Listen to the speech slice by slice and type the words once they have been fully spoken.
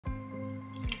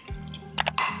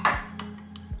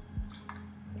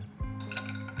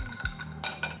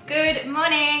Good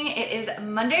morning, it is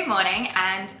Monday morning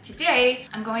and today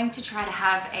I'm going to try to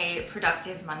have a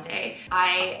productive Monday.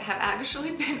 I have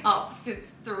actually been up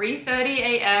since 3:30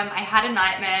 a.m. I had a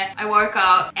nightmare. I woke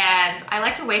up and I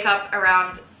like to wake up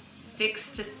around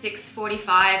 6 to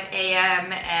 6:45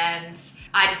 a.m. and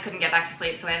I just couldn't get back to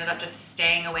sleep, so I ended up just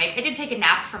staying awake. I did take a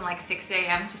nap from like 6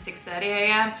 a.m. to 6:30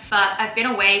 a.m. but I've been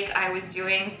awake. I was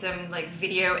doing some like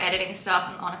video editing stuff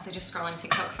and honestly just scrolling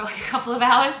TikTok for like a couple of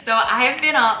hours. So I have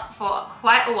been up for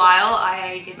quite a while.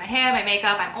 I did my hair, my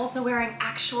makeup. I'm also wearing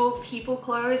actual people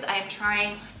clothes. I am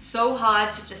trying so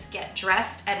hard to just get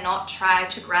dressed and not try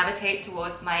to gravitate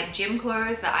towards my gym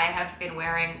clothes that I have been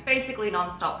wearing basically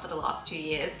non-stop for the last 2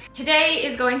 years. Today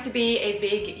is going to be a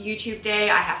big YouTube day.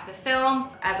 I have to film.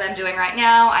 As I'm doing right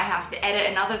now, I have to edit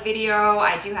another video.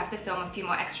 I do have to film a few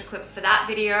more extra clips for that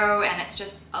video, and it's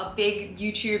just a big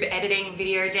YouTube editing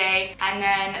video day. And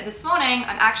then this morning,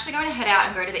 I'm actually going to head out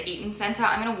and go to the Eaton Center.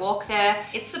 I'm gonna walk there.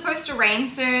 It's supposed to rain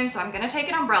soon, so I'm gonna take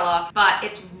an umbrella, but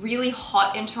it's really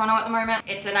hot in Toronto at the moment.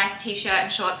 It's a nice t-shirt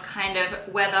and shorts kind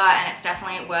of weather, and it's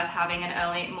definitely worth having an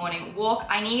early morning walk.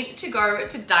 I need to go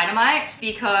to Dynamite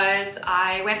because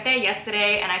I went there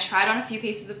yesterday and I tried on a few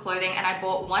pieces of clothing and I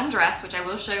bought one dress, which I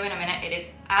will show you in a minute. It is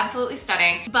absolutely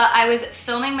stunning. But I was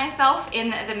filming myself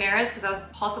in the mirrors because I was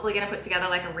possibly gonna put together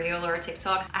like a reel or a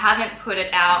TikTok. I haven't put it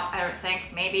out, I don't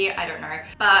think, maybe, I don't know.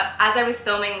 But as I was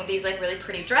filming these like really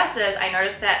pretty dresses, I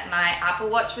noticed that my Apple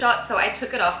Watch was shot, so I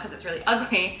took it off because it's really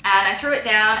ugly. And I threw it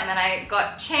down and then I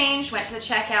got changed, went to the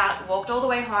checkout, walked all the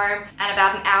way home, and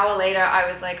about an hour later,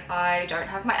 I was like, I don't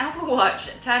have my Apple Watch.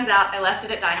 It turns out I left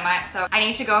it at Dynamite, so I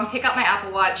need to go and pick up my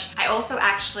Apple Watch. I also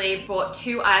actually bought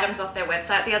 2 items off their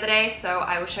website the other day, so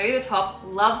I will show you the top.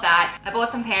 Love that. I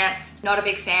bought some pants, not a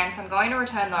big fan, so I'm going to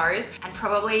return those and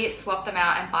probably swap them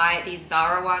out and buy these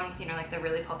Zara ones, you know, like the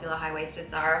really popular high-waisted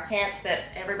Zara pants that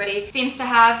everybody seems to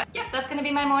have. Yeah, that's gonna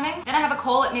be my morning. Then I have a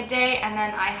call at midday and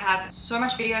then I have so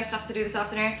much video stuff to do this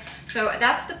afternoon. So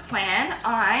that's the plan.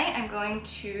 I'm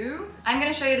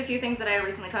gonna show you the few things that I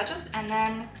recently purchased and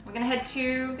then we're gonna head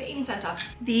to the Eaton Center.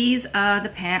 These are the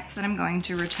pants that I'm going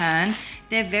to return.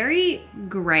 They're very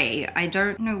gray. I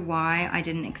don't know why I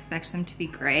didn't expect them to be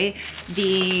gray.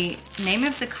 The name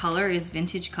of the color is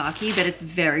vintage khaki, but it's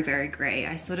very, very gray.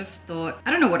 I sort of thought,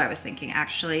 I don't know what I was thinking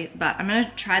actually, but I'm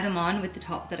gonna try them on with the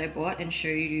top that I bought and show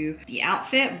you the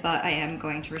outfit, but I am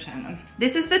going to return them.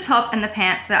 This is the top and the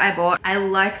pants that I bought. I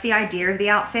like the idea of the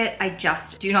outfit. I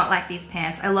just do not like these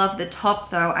pants. I love the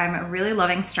top though. I'm really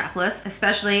loving strapless,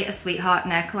 especially a sweetheart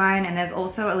neckline, and there's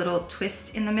also a little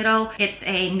twist in the middle. It's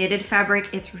a knitted fabric.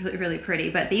 It's really, really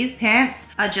pretty, but these pants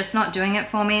are just not doing it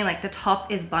for me. Like the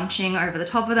top is bunching over the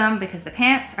top of them because the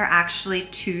pants are actually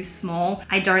too small.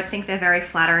 I don't think they're very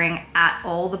flattering at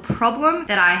all. The problem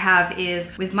that I have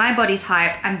is with my body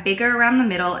type, I'm bigger around the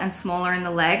middle and smaller in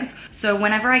the legs. So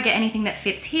whenever I get anything that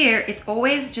fits here, it's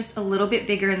always just a little bit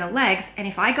bigger in the legs. And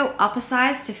if I go up a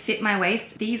size to fit my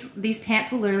waist, these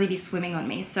pants will literally be swimming on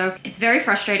me. So it's very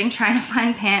frustrating trying to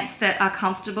find pants that are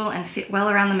comfortable and fit well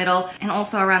around the middle and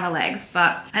also around the legs.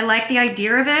 But I like the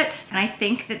idea of it, and I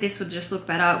think that this would just look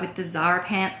better with the Zara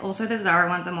pants. Also, the Zara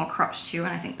ones are more cropped too,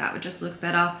 and I think that would just look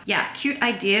better. Yeah, cute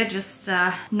idea, just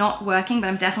not working, but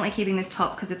I'm definitely keeping this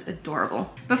top because it's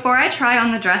adorable. Before I try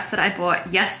on the dress that I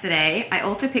bought yesterday, I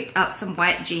also picked up some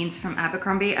white jeans from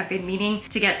Abercrombie. I've been meaning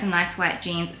to get some nice white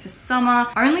jeans for summer,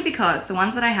 only because the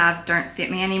ones that I have don't fit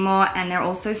me anymore, and they're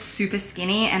also super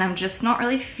skinny, and I'm just not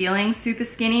really feeling super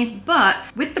skinny. But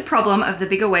with the problem of the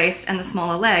bigger waist and the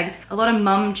smaller legs, a lot of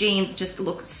mum jeans just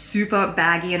look super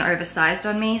baggy and oversized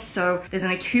on me. So there's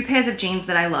only 2 pairs of jeans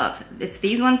that I love. It's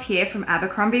these ones here from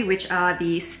Abercrombie, which are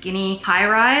the skinny high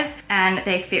rise, and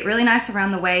they fit really nice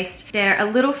around the waist. They're a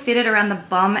little fitted around the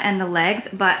bum and the legs,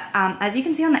 but as you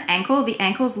can see on the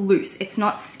ankle's loose. It's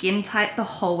not skin tight the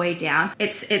whole way down.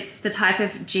 It's the type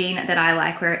of jean that I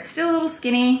like, where it's still a little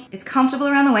skinny, it's comfortable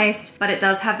around the waist, but it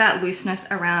does have that looseness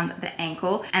around the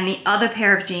ankle. And the other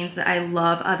pair of jeans that I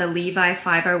love are the Levi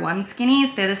 501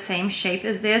 skinnies. They're the same shape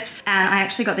as this, and I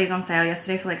actually got these on sale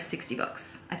yesterday for like 60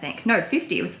 bucks, I think. No,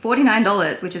 50. It was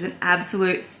 $49, which is an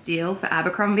absolute steal for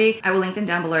Abercrombie. I will link them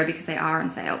down below because they are on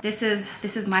sale. This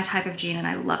is my type of jean and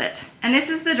I love it. And this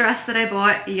is the dress that I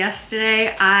bought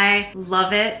yesterday. I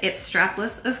love it. It's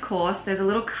strapless, of course. There's a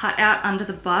little cutout under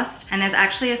the bust, and there's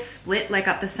actually a split like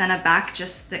up the center back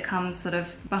just that comes sort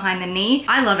of behind the knee.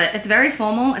 I love it. It's very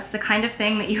formal. It's the kind of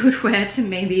thing that you would wear to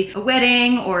maybe a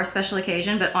wedding or a special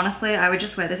occasion, but honestly, I would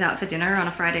just wear this out for dinner on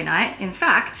a Friday night. In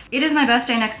fact, It is my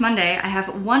birthday next Monday. I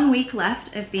have 1 week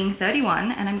left of being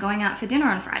 31 and I'm going out for dinner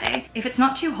on Friday. If it's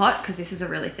not too hot, because this is a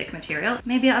really thick material,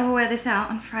 maybe I will wear this out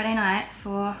on Friday night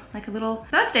for like a little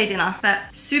birthday dinner. But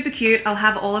super cute. I'll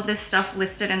have all of this stuff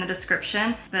listed in the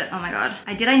description. But oh my God,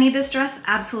 did I need this dress?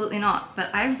 Absolutely not. But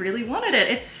I really wanted it.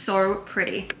 It's so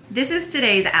pretty. This is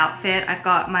today's outfit. I've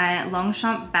got my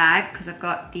Longchamp bag because I've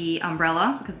got the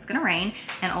umbrella because it's gonna rain,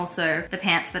 and also the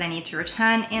pants that I need to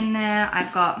return in there.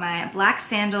 I've got my black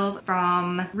sandals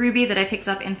from Ruby that I picked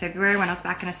up in February when I was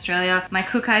back in Australia. My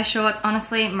Kukai shorts.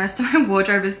 Honestly, most of my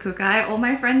wardrobe is Kukai. All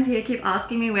my friends here keep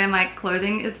asking me where my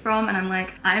clothing is from, and I'm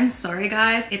like, I'm sorry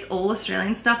guys, it's all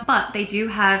Australian stuff, but they do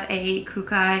have a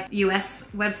Kukai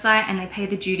US website and they pay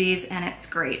the duties and it's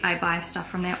great. I buy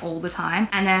stuff from there all the time.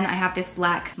 And then I have this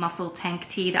black muscle tank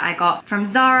tee that I got from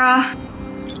Zara.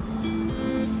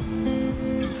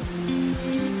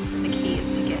 The key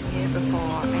is to get here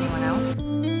before anyone else.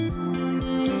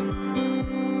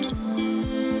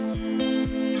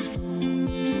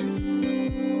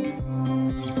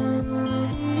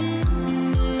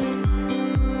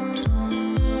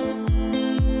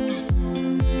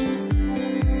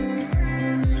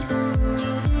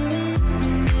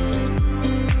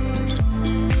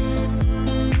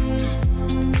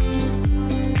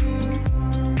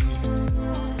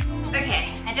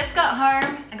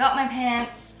 Got my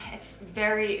pants. It's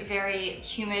very, very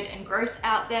humid and gross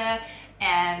out there,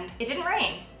 and it didn't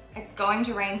rain. It's going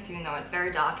to rain soon though. It's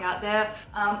very dark out there.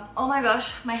 Oh my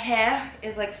gosh, my hair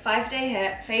is like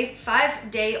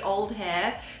 5-day-old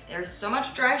hair. There's so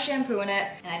much dry shampoo in it,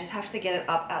 and I just have to get it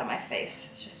up out of my face.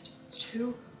 It's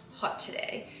too hot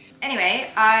today.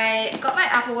 Anyway, I got my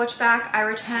Apple Watch back. I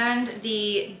returned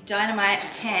the Dynamite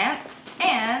pants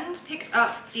and picked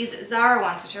up these Zara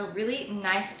ones, which are really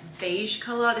nice beige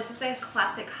color. This is their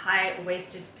classic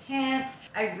high-waisted pant.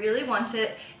 I really want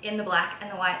it in the black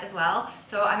and the white as well.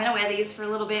 So I'm gonna wear these for a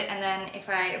little bit, and then if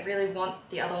I really want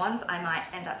the other ones, I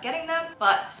might end up getting them.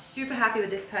 But super happy with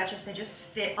this purchase. They just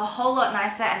fit a whole lot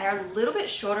nicer, and they're a little bit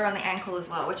shorter on the ankle as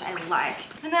well, which I like.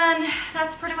 And then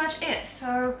that's pretty much it.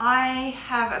 So I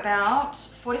have about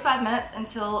 45 minutes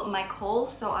until my call,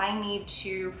 so I need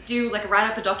to do like write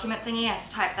up a document thingy. I have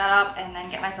to type that up and then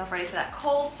get myself ready for that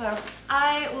call. So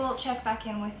I will check back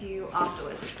in with you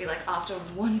afterwards, which will be like after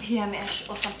 1 p.m.-ish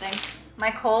or something. My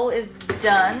call is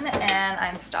done and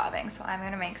I'm starving, so I'm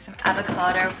gonna make some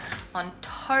avocado on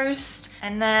toast.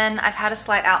 And then I've had a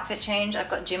slight outfit change. I've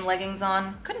got gym leggings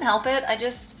on. Couldn't help it. I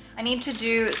need to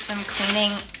do some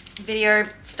cleaning video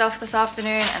stuff this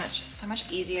afternoon, and it's just so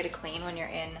much easier to clean when you're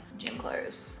in gym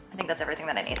clothes. I think that's everything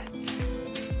that I need.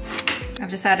 I've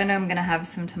decided I'm gonna have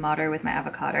some tomato with my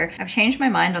avocado. I've changed my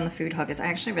mind on the food hoggers. I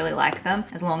actually really like them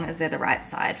as long as they're the right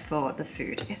side for the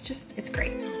food. It's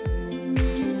great.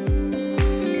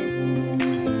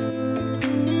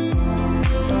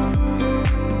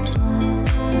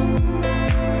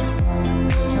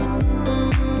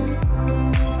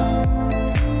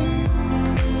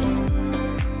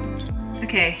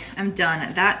 Okay, I'm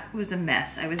done. That was a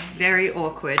mess. I was very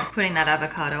awkward putting that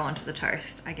avocado onto the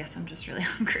toast. I guess I'm just really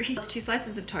hungry. It's 2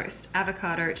 slices of toast,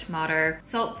 avocado, tomato,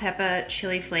 salt, pepper,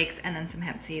 chili flakes, and then some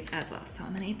hemp seeds as well. So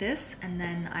I'm gonna eat this, and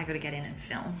then I gotta get in and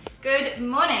film. Good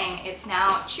morning. It's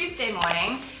now Tuesday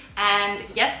morning, and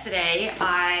yesterday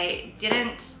I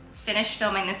didn't finish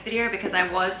filming this video because I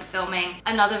was filming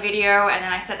another video, and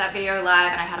then I set that video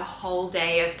live, and I had a whole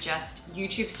day of just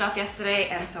YouTube stuff yesterday,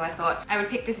 and so I thought I would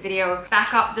pick this video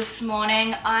back up this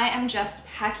morning. I am just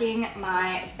packing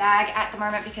my bag at the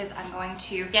moment because I'm going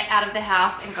to get out of the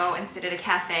house and go and sit at a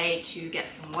cafe to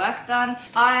get some work done.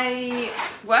 I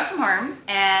work from home,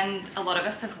 and a lot of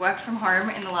us have worked from home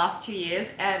in the last 2 years,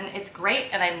 and it's great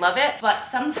and I love it, but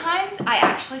sometimes I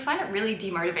actually find it really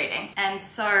demotivating. And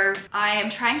so I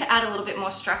am trying to add a little bit more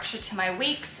structure to my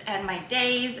weeks and my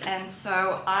days, and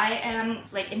so I am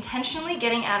like intentionally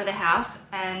getting out of the house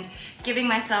and giving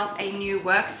myself a new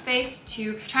workspace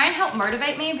to try and help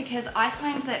motivate me, because I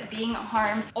find that being at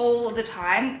home all the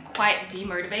time quite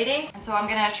demotivating. And so I'm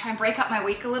gonna try and break up my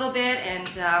week a little bit and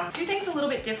do things a little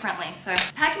bit differently. So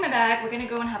packing my bag, we're gonna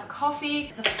go and have a coffee.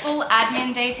 It's a full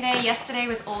admin day today. Yesterday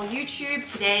was all YouTube.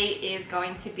 Today is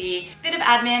going to be a bit of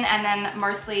admin and then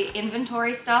mostly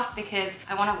inventory stuff, because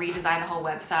I want to redesign the whole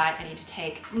website. I need to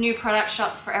take new product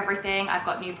shots for everything. I've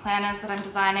got new planners that I'm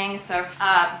designing. So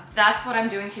that's what I'm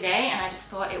doing today, and I just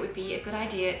thought it would be a good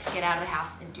idea to get out of the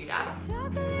house and do that.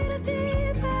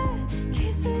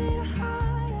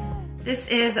 This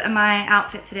is my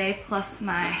outfit today, plus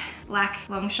my black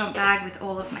Longchamp bag with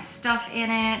all of my stuff in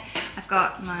it. I've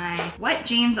got my white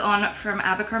jeans on from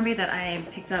Abercrombie that I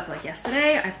picked up like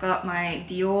yesterday. I've got my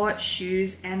Dior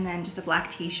shoes and then just a black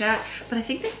t-shirt. But I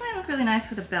think this might look really nice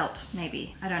with a belt,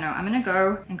 maybe. I don't know. I'm gonna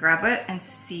go and grab it and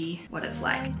see what it's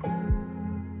like.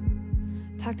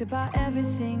 Talked about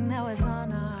everything that was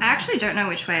on our... I actually don't know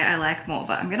which way I like more,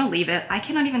 but I'm gonna leave it. I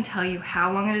cannot even tell you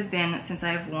how long it has been since I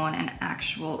have worn an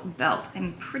actual belt.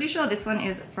 I'm pretty sure this one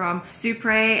is from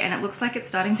Supre and it looks like it's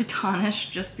starting to tarnish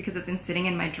just because it's been sitting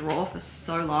in my drawer for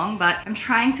so long, but I'm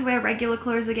trying to wear regular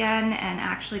clothes again and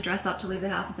actually dress up to leave the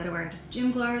house instead of wearing just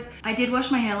gym clothes. I did wash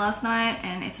my hair last night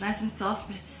and it's nice and soft,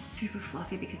 but it's super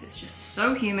fluffy because it's just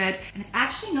so humid and it's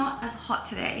actually not as hot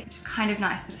today, which is kind of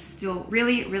nice, but it's still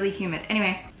really, really humid.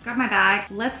 Anyway, let's grab my bag.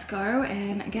 Let's go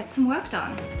and get some work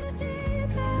done.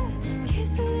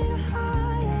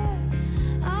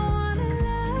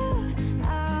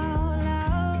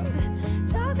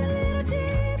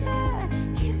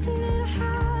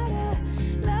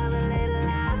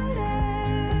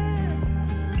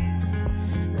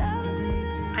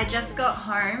 I just got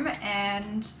home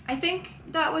and I think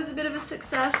that was a bit of a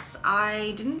success.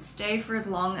 I didn't stay for as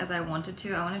long as I wanted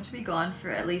to. I wanted to be gone for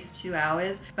at least 2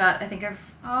 hours, but I think I've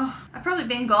probably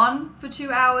been gone for 2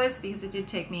 hours because it did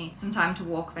take me some time to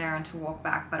walk there and to walk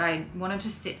back, but I wanted to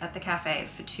sit at the cafe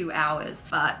for 2 hours,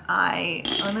 but I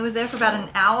only was there for about an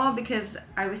hour because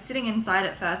I was sitting inside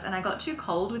at first and I got too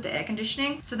cold with the air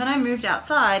conditioning. So then I moved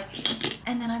outside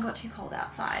and then I got too cold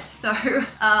outside. So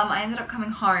I ended up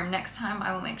coming home. Next time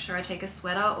I will make sure I take a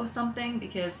sweater or something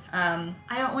because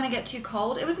I don't want to get too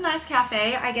cold. It was a nice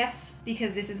cafe, I guess,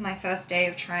 because this is my first day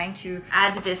of trying to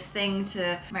add this thing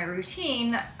to my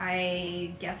routine.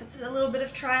 I guess it's a little bit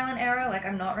of trial and error. Like,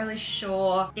 I'm not really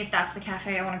sure if that's the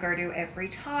cafe I want to go to every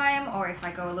time or if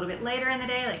I go a little bit later in the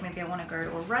day, like maybe I want to go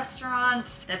to a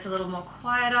restaurant that's a little more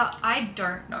quieter. I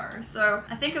don't know. So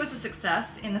I think it was a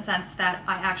success in the sense that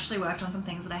I actually worked on some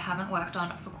things that I haven't worked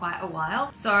on for quite a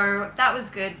while. So that was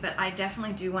good, but I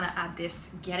definitely do want to add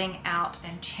this getting out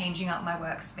and changing up my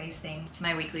workspace thing to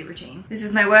my weekly routine. This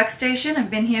is my workstation.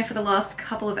 I've been here for the last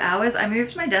couple of hours. I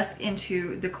moved my desk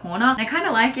into the corner and I kind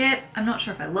of like it. I'm not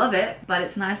sure if I love it, but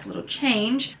it's a nice little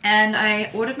change. And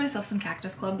I ordered myself some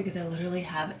Cactus Club because I literally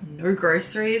have no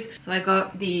groceries. So I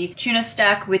got the tuna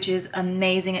stack, which is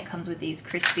amazing. It comes with these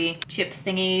crispy chip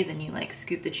thingies and you like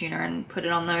scoop the tuna and put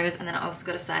it on those. And then I also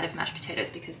got a side of mashed potatoes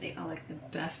because they are like the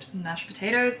best mashed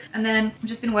potatoes. And then I've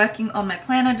just been working on my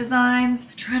planner designs,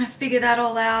 trying to figure that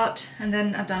all out. And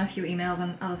then I've done a few emails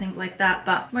and other things like that,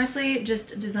 but mostly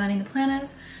just designing the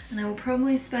planners. And I will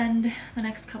probably spend the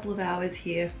next couple of hours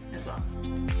here as well.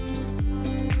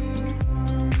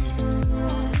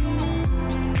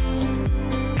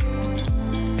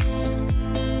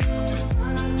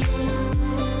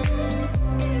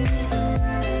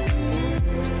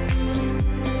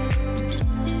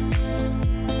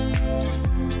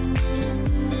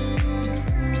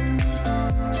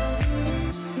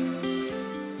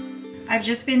 I've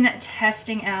just been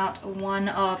testing out one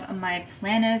of my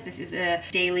planners. This is a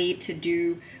daily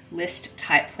to-do list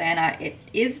type planner. It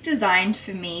is designed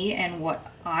for me and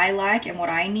what I like and what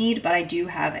I need, but I do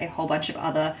have a whole bunch of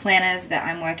other planners that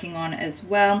I'm working on as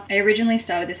well. I originally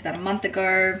started this about a month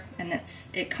ago and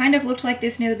it kind of looked like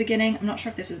this near the beginning. I'm not sure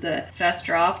if this is the first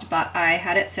draft, but I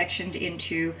had it sectioned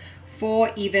into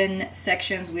 4 even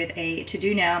sections with a to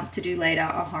do now, to do later,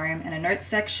 a home, and a notes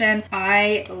section.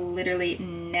 I literally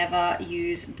never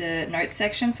use the notes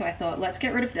section, so I thought let's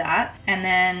get rid of that and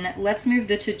then let's move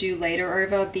the to do later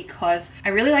over because I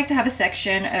really like to have a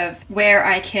section of where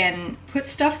I can put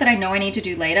stuff that I know I need to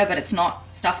do later, but it's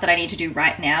not stuff that I need to do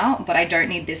right now, but I don't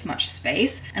need this much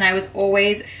space. And I was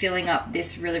always filling up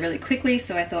this really, really quickly,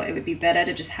 so I thought it would be better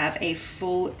to just have a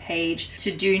full page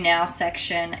to do now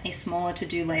section, a smaller to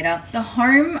do later. The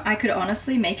home, I could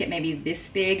honestly make it maybe this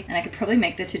big, and I could probably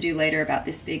make the to do later about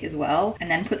this big as well, and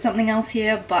then put something else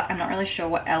here, but I'm not really sure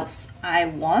what else I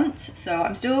want. So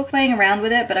I'm still playing around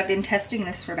with it, but I've been testing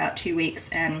this for about 2 weeks,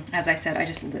 and as I said, I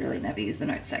just literally never use the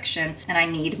notes section, and I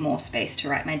need more space to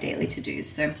write my daily to-dos.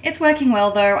 So it's working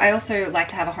well though. I also like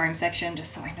to have a home section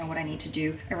just so I know what I need to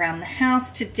do around the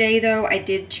house. Today though, I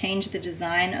did change the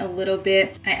design a little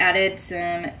bit. I added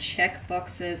some check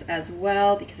boxes as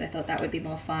well because I thought that would be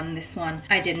more fun. This one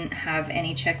I didn't have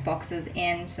any check boxes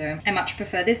in, so I much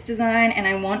prefer this design, and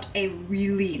I want a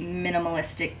really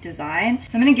minimalistic design.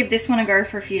 So I'm gonna give this one a go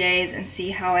for a few days and see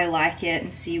how I like it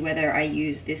and see whether I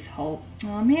use this whole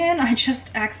Oh man, I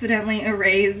just accidentally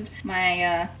erased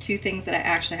my two things that I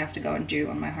actually have to go and do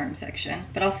on my home section.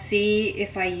 But I'll see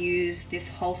if I use this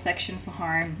whole section for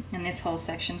home and this whole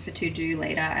section for to do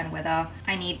later and whether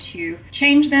I need to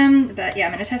change them. But yeah,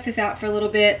 I'm gonna test this out for a little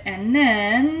bit and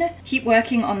then keep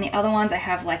working on the other ones. I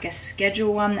have like a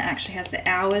schedule one that actually has the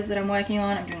hours that I'm working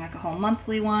on. I'm doing like a whole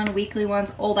monthly one, weekly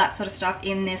ones, all that sort of stuff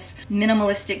in this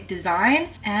minimalistic design.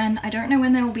 And I don't know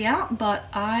when they will be out, but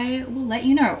I will let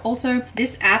you know. Also,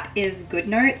 this app is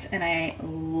GoodNotes and I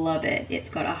love it. It's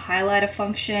got a highlighter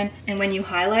function, and when you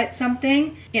highlight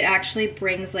something, it actually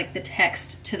brings like the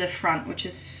text to the front, which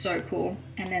is so cool.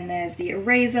 And then there's the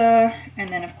eraser, and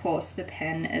then of course the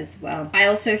pen as well. I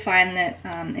also find that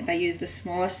if I use the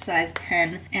smallest size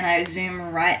pen and I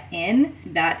zoom right in,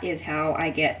 that is how I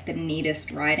get the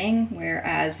neatest writing.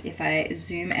 Whereas if I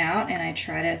zoom out and I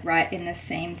try to write in the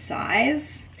same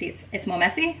size, see, it's more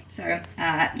messy. So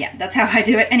yeah, that's how I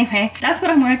do it. Anyway, that's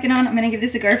what I'm working on. I'm gonna give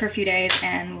this a go for a few days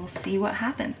and we'll see what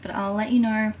happens, but I'll let you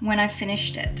know when I've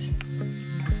finished it.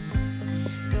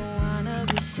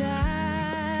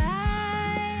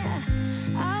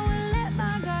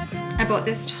 I bought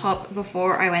this top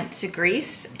before I went to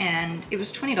Greece and it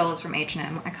was $20 from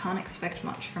H&M. I can't expect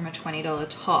much from a $20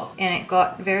 top, and it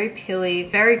got very pilly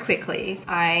very quickly.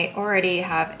 I already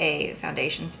have a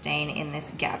foundation stain in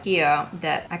this gap here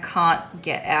that I can't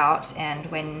get out, and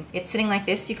when it's sitting like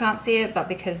this you can't see it, but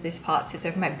because this part sits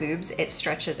over my boobs it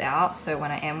stretches out, so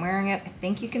when I am wearing it I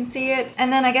think you can see it.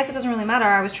 And then I guess it doesn't really matter.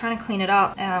 I was trying to clean it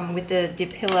up with the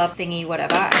depiller thingy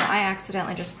whatever, and I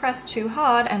accidentally just pressed too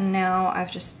hard and now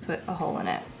I've just put a hole in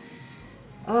it.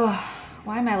 Oh,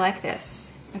 why am I like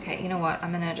this? Okay, you know what?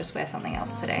 I'm gonna just wear something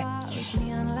else today.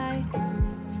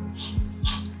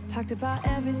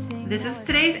 This is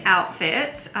today's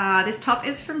outfit. This top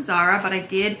is from Zara, but I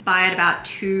did buy it about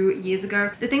 2 years ago.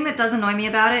 The thing that does annoy me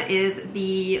about it is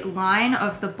the line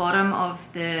of the bottom of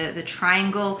the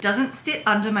triangle doesn't sit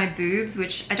under my boobs,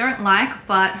 which I don't like,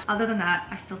 but other than that,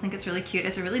 I still think it's really cute.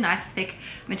 It's a really nice thick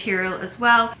material as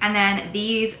well. And then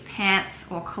these pants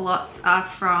or culottes are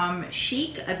from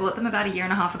Chic. I bought them about 1.5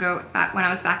 years ago, back when I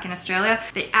was back in Australia.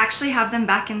 They actually have them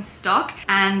back in stock,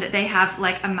 and they have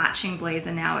like a matching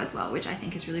blazer now as well, which I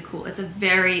think is really cool. It's a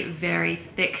very, very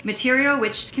thick material,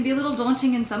 which can be a little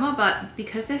daunting in summer, but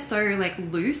because they're so like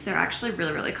loose, they're actually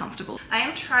really, really comfortable. I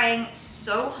am trying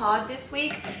so hard this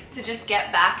week to just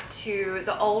get back to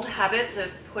the old habits of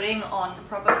putting on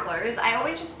proper clothes. I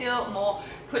always just feel more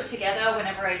put together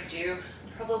whenever I do.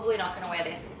 I'm probably not gonna wear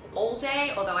this all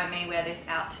day, although I may wear this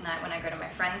out tonight when I go to my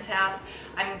friend's house.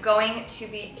 I'm going to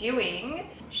be doing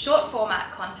short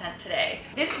format content today.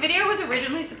 This video was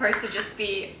originally supposed to just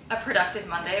be a productive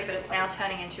Monday, but it's now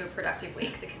turning into a productive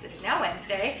week because it is now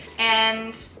Wednesday.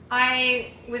 And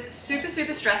I was super,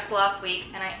 super stressed last week,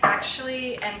 and I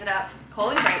actually ended up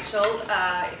calling Rachel.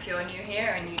 If you're new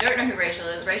here and you don't know who Rachel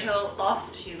is, Rachel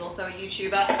Lost, she's also a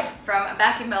YouTuber from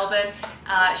back in Melbourne.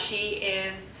 She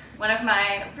is one of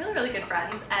my really, really good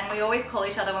friends, and we always call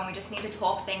each other when we just need to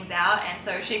talk things out. And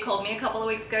so she called me a couple of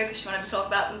weeks ago because she wanted to talk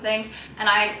about some things, and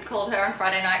I called her on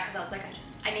Friday night because I was like,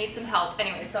 I need some help.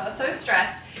 Anyway, so I was so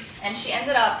stressed, and she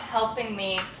ended up helping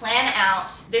me plan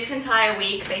out this entire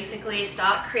week, basically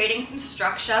start creating some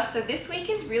structure. So this week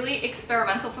is really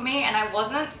experimental for me, and I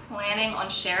wasn't planning on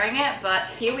sharing it, but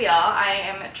here we are. I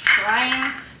am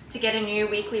trying to get a new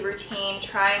weekly routine,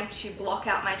 trying to block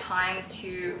out my time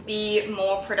to be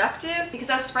more productive, because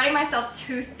I was spreading myself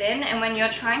too thin, and when you're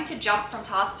trying to jump from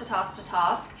task to task to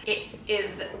task, it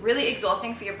is really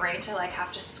exhausting for your brain to like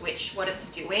have to switch what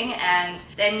it's doing, and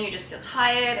then you just feel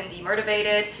tired and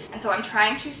demotivated. And so I'm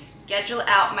trying to schedule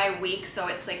out my week so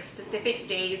it's like specific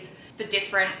days for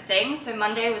different things. So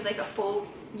Monday was like a full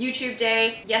YouTube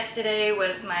day, yesterday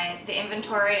was the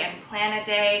inventory and planner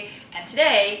day, and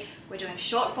today we're doing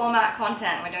short format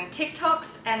content. We're doing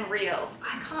TikToks and Reels.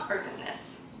 I can't open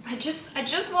this. I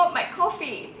just want my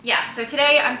coffee. Yeah, so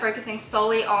today I'm focusing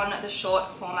solely on the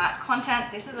short format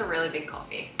content. This is a really big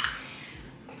coffee.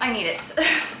 I need it.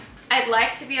 I'd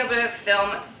like to be able to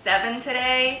film 7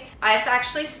 today. I've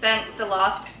actually spent the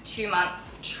last 2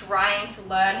 months trying to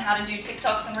learn how to do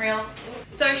TikToks and Reels.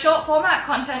 So short format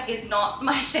content is not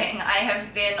my thing. I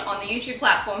have been on the YouTube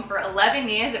platform for 11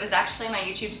 years. It was actually my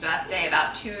YouTube's birthday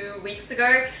about 2 weeks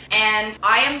ago. And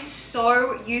I am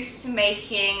so used to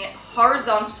making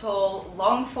horizontal,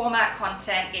 long format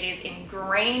content. It is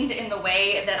ingrained in the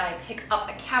way that I pick up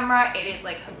a camera. It is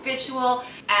like habitual.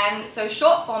 And so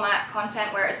short format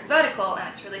content where it's vertical and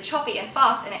it's really choppy and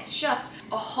fast and it's just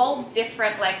a whole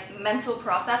different like mental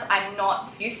process, I'm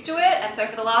not used to it. And so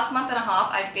for the last month and a half,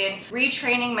 I've been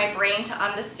retraining my brain to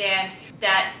understand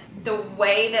that the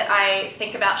way that I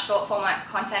think about short format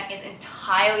content is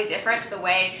entirely different to the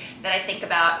way that I think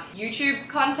about YouTube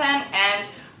content, and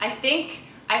I think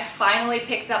I finally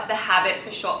picked up the habit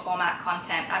for short format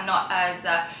content. I'm not as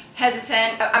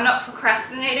hesitant, I'm not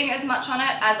procrastinating as much on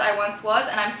it as I once was,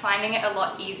 and I'm finding it a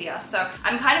lot easier. So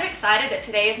I'm kind of excited that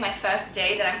today is my first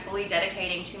day that I'm fully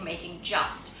dedicating to making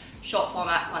just short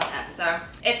format content. So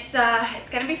it's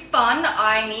gonna be fun.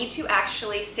 I need to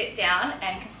actually sit down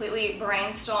and completely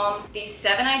brainstorm these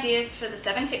 7 ideas for the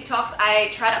 7 TikToks. I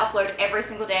try to upload every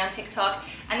single day on TikTok,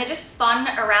 and they're just fun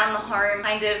around the home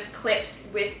kind of clips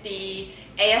with the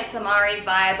ASMR-y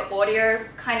vibe audio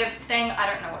kind of thing.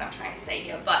 I don't know what I'm trying to say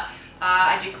here, but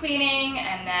I do cleaning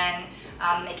and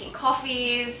then making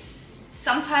coffees,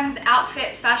 sometimes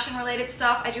outfit, fashion related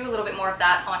stuff. I do a little bit more of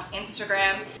that on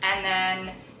Instagram, and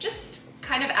then just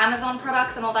kind of Amazon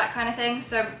products and all that kind of thing.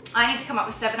 So I need to come up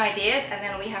with 7 ideas, and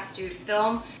then we have to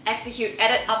film, execute,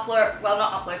 edit, upload, well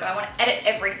not upload, but I want to edit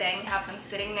everything, have them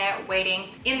sitting there waiting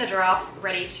in the drafts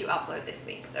ready to upload this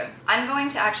week. So I'm going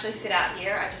to actually sit out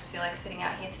here. I just feel like sitting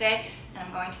out here today, and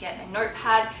I'm going to get a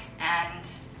notepad and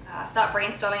start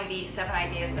brainstorming the 7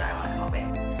 ideas that I want to come up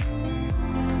with.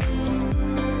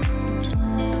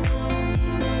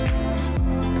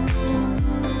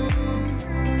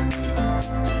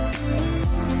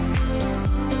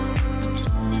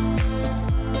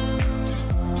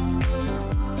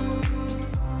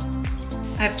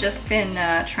 I've just been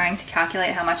trying to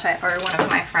calculate how much I owe one of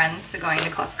my friends for going to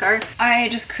Costco. I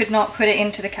just could not put it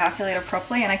into the calculator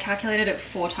properly, and I calculated it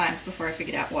 4 times before I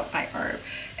figured out what I owe.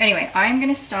 Anyway, I'm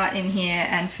gonna start in here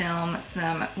and film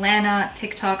some Lana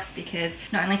TikToks, because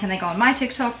not only can they go on my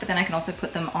TikTok, but then I can also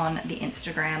put them on the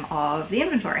Instagram of the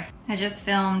inventory. I just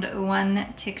filmed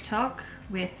 1 TikTok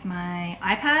with my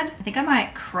iPad. I think I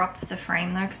might crop the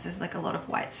frame though, because there's like a lot of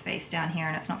white space down here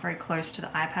and it's not very close to the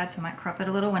iPad, so I might crop it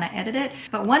a little when I edit it.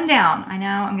 But 1 down.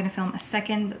 I'm gonna film a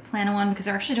 2nd planner one, because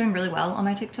they're actually doing really well on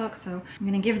my TikTok, so I'm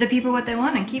gonna give the people what they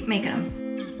want and keep making them.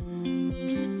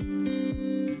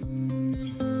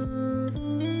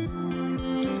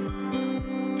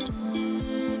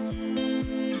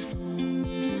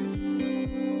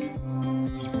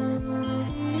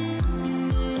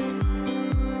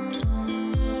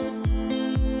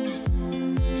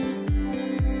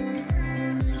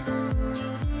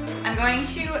 I'm going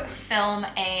to film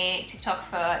a TikTok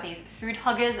for these food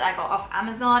huggers I got off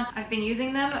Amazon. I've been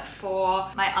using them for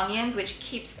my onions, which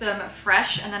keeps them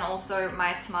fresh, and then also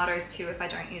my tomatoes too if I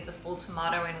don't use a full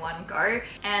tomato in one go.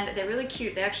 And they're really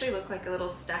cute. They actually look like a little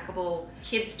stackable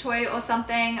kids toy or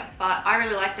something, but I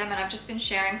really like them, and I've just been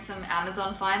sharing some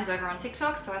Amazon finds over on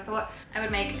TikTok, so I thought I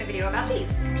would make a video about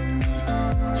these.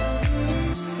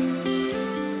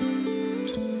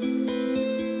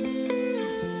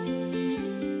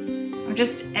 I'm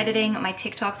just editing my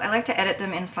TikToks. I like to edit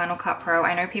them in Final Cut Pro.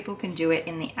 I know people can do it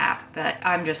in the app, but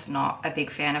I'm just not a big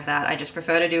fan of that. I just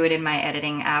prefer to do it in my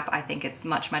editing app. I think it's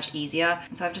much, much easier.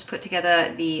 And so I've just put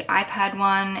together the iPad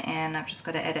one, and I've just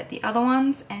got to edit the other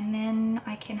ones, and then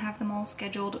I can have them all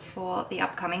scheduled for the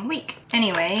upcoming week.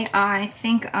 Anyway, I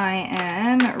think I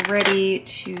am ready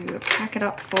to pack it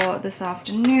up for this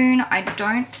afternoon. I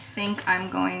don't think I'm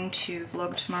going to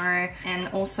vlog tomorrow, and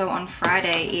also on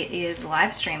Friday it is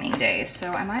live streaming day.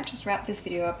 So I might just wrap this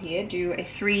video up here, do a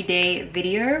 3-day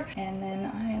video, and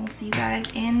then I will see you guys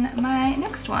in my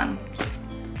next one.